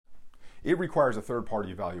it requires a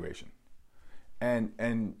third-party evaluation.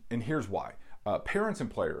 And here's why. Parents and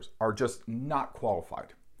players are just not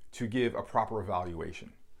qualified to give a proper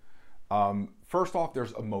evaluation. First off,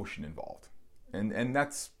 there's emotion involved. And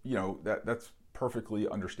that's, that's perfectly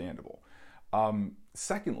understandable.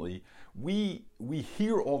 Secondly, we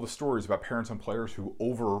hear all the stories about parents and players who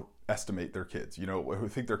overestimate their kids, who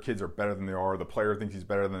think their kids are better than they are, the player thinks he's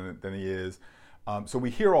better than he is. So we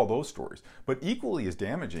hear all those stories. But equally as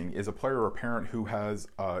damaging is a player or a parent who has,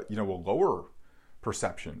 a lower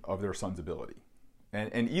perception of their son's ability.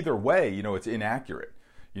 And either way, it's inaccurate.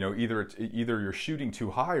 Either you're shooting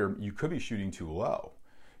too high or you could be shooting too low.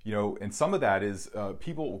 And some of that is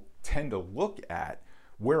people tend to look at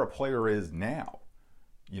where a player is now.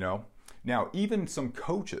 Now even some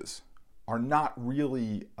coaches are not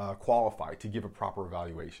really qualified to give a proper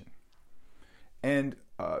evaluation, and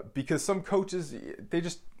because some coaches, they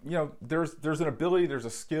just there's an ability, there's a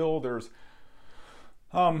skill, there's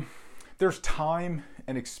time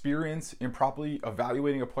and experience in properly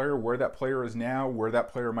evaluating a player, where that player is now, where that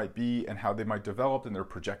player might be, and how they might develop, and their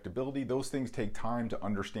projectability. Those things take time to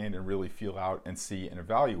understand and really feel out and see and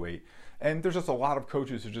evaluate. And there's just a lot of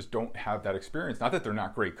coaches who just don't have that experience. Not that they're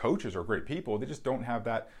not great coaches or great people, they just don't have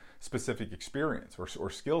that specific experience or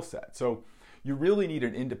skill set. So you really need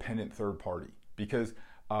an independent third party, because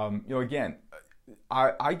again,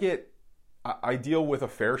 I deal with a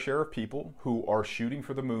fair share of people who are shooting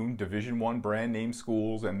for the moon, Division I brand name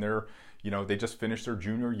schools, and they just finished their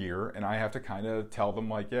junior year, and I have to kind of tell them,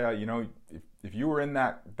 like, yeah, if you were in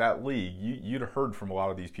that league, you'd have heard from a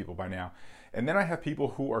lot of these people by now. And then I have people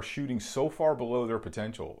who are shooting so far below their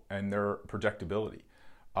potential and their projectability,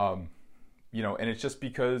 and it's just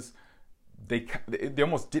because they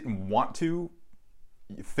almost didn't want to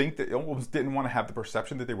think, that almost didn't want to have the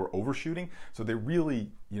perception that they were overshooting. So they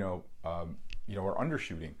really, are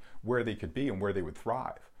undershooting where they could be and where they would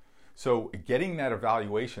thrive. So getting that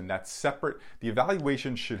evaluation, that's separate. The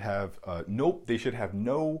evaluation should have they should have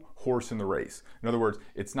no horse in the race. In other words,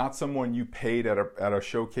 it's not someone you paid at a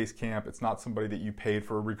showcase camp. It's not somebody that you paid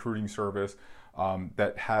for a recruiting service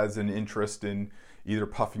that has an interest in either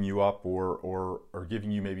puffing you up or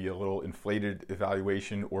giving you maybe a little inflated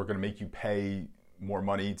evaluation, or going to make you pay more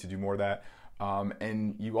money to do more of that.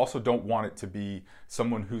 And you also don't want it to be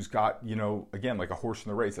someone who's got, again, like a horse in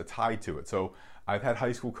the race, a tie to it. So I've had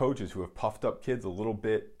high school coaches who have puffed up kids a little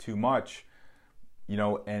bit too much,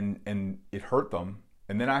 and it hurt them.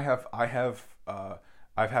 And then I've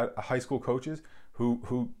had high school coaches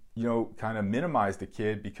who kind of minimized the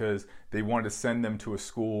kid because they wanted to send them to a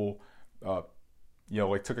school,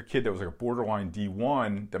 like took a kid that was like a borderline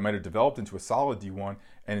D1 that might have developed into a solid D1,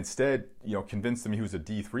 and instead, convinced him he was a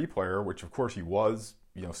D3 player, which of course he was,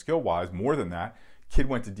 skill-wise, more than that. Kid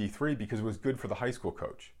went to D3 because it was good for the high school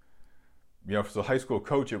coach. For the high school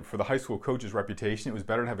coach, for the high school coach's reputation, it was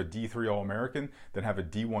better to have a D3 All-American than have a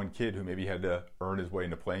D1 kid who maybe had to earn his way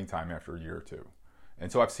into playing time after a year or two.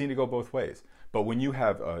 And so I've seen it go both ways. But when you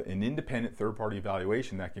have an independent third-party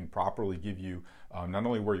evaluation that can properly give you not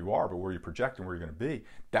only where you are, but where you project and where you're going to be,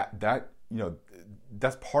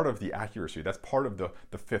 that's part of the accuracy. That's part of the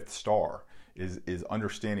fifth star is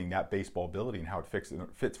understanding that baseball ability and how it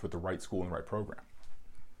fits with the right school and the right program.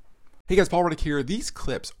 Hey guys, Paul Reddick here. These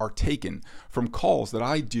clips are taken from calls that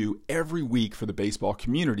I do every week for the baseball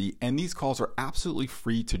community, and these calls are absolutely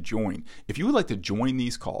free to join. If you would like to join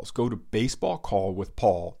these calls, go to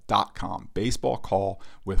baseballcallwithpaul.com,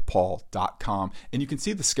 baseballcallwithpaul.com, and you can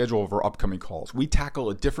see the schedule of our upcoming calls. We tackle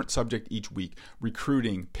a different subject each week: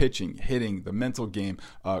 recruiting, pitching, hitting, the mental game,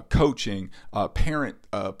 coaching,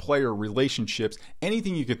 parent-player relationships,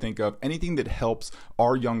 anything you could think of, anything that helps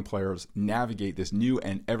our young players navigate this new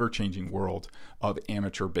and ever-changing world of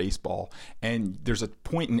amateur baseball. And there's a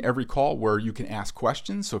point in every call where you can ask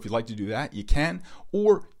questions. So if you'd like to do that, you can,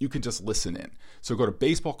 or you can just listen in. So go to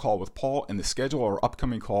Baseball Call with Paul, and the schedule of our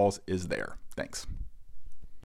upcoming calls is there. Thanks.